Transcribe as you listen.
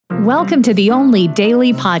Welcome to the only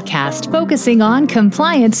daily podcast focusing on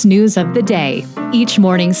compliance news of the day. Each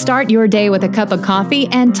morning, start your day with a cup of coffee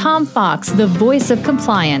and Tom Fox, the voice of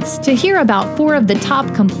compliance, to hear about 4 of the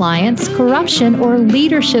top compliance, corruption, or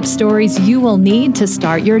leadership stories you will need to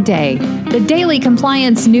start your day. The Daily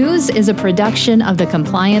Compliance News is a production of the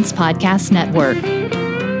Compliance Podcast Network.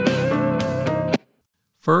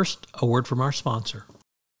 First, a word from our sponsor.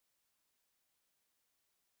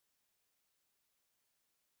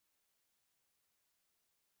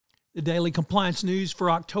 The Daily Compliance News for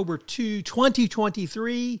October 2,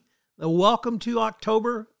 2023, the Welcome to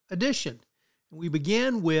October edition. We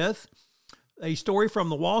begin with a story from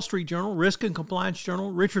the Wall Street Journal, Risk and Compliance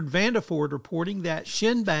Journal, Richard Vandeford reporting that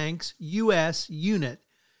Shin Bank's U.S. unit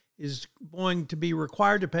is going to be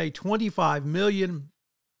required to pay $25 million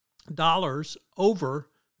over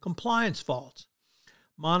compliance faults.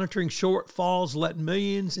 Monitoring shortfalls let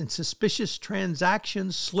millions in suspicious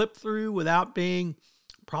transactions slip through without being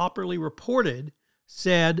properly reported,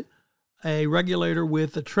 said a regulator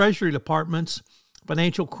with the Treasury Department's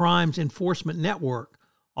Financial Crimes Enforcement Network.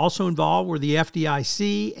 Also involved were the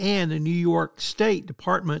FDIC and the New York State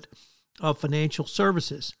Department of Financial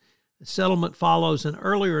Services. The settlement follows an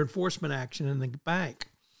earlier enforcement action in the bank.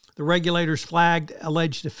 The regulators flagged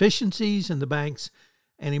alleged deficiencies in the bank's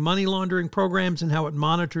anti-money laundering programs and how it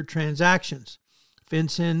monitored transactions.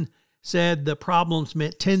 FinCEN said the problems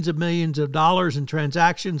meant tens of millions of dollars in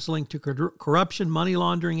transactions linked to corruption, money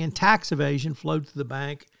laundering, and tax evasion flowed through the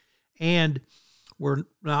bank and were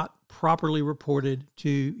not properly reported to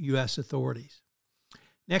U.S. authorities.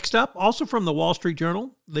 Next up, also from the Wall Street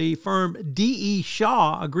Journal, the firm D.E.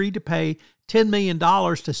 Shaw agreed to pay $10 million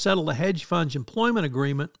to settle the hedge fund's employment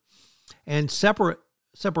agreement and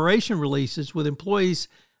separation releases with employees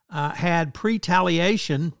had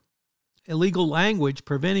pre-taliation illegal language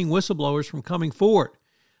preventing whistleblowers from coming forward.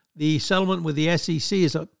 The settlement with the SEC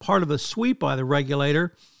is a part of a sweep by the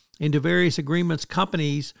regulator into various agreements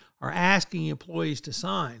companies are asking employees to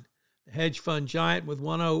sign. The hedge fund giant with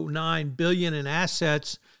 $109 billion in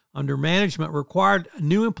assets under management required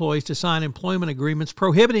new employees to sign employment agreements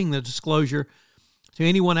prohibiting the disclosure to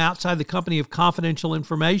anyone outside the company of confidential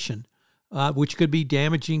information, which could be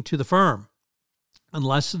damaging to the firm,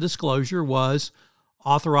 unless the disclosure was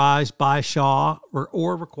authorized by Shaw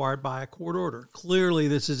or required by a court order. Clearly,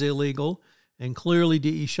 this is illegal, and clearly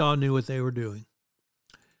D.E. Shaw knew what they were doing.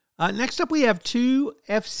 Next up, we have 2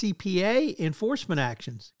 FCPA enforcement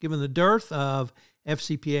actions. Given the dearth of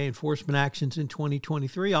FCPA enforcement actions in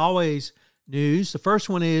 2023, always news. The first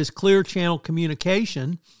one is Clear Channel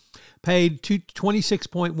Communication paid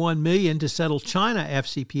 $26.1 million to settle China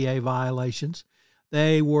FCPA violations.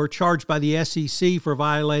 They were charged by the SEC for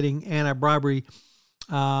violating anti-bribery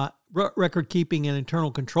record-keeping and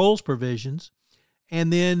internal controls provisions.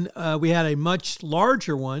 And then we had a much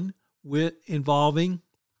larger one involving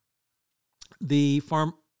the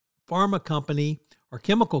pharma company or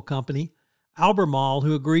chemical company, Albemarle,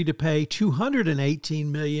 who agreed to pay $218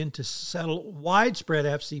 million to settle widespread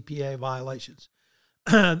FCPA violations.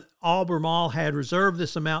 Albemarle had reserved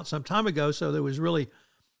this amount some time ago, so that was really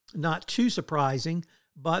not too surprising.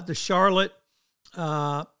 But the Charlotte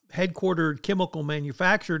headquartered chemical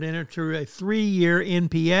manufacturer entered through a 3-year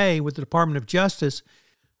NPA with the Department of Justice.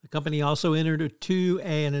 The company also entered into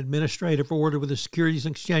an administrative order with the Securities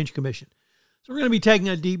and Exchange Commission. So we're going to be taking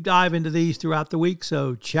a deep dive into these throughout the week,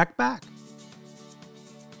 so check back.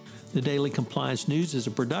 The Daily Compliance News is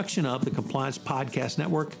a production of the Compliance Podcast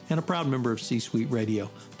Network and a proud member of C-Suite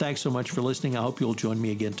Radio. Thanks so much for listening. I hope you'll join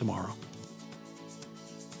me again tomorrow.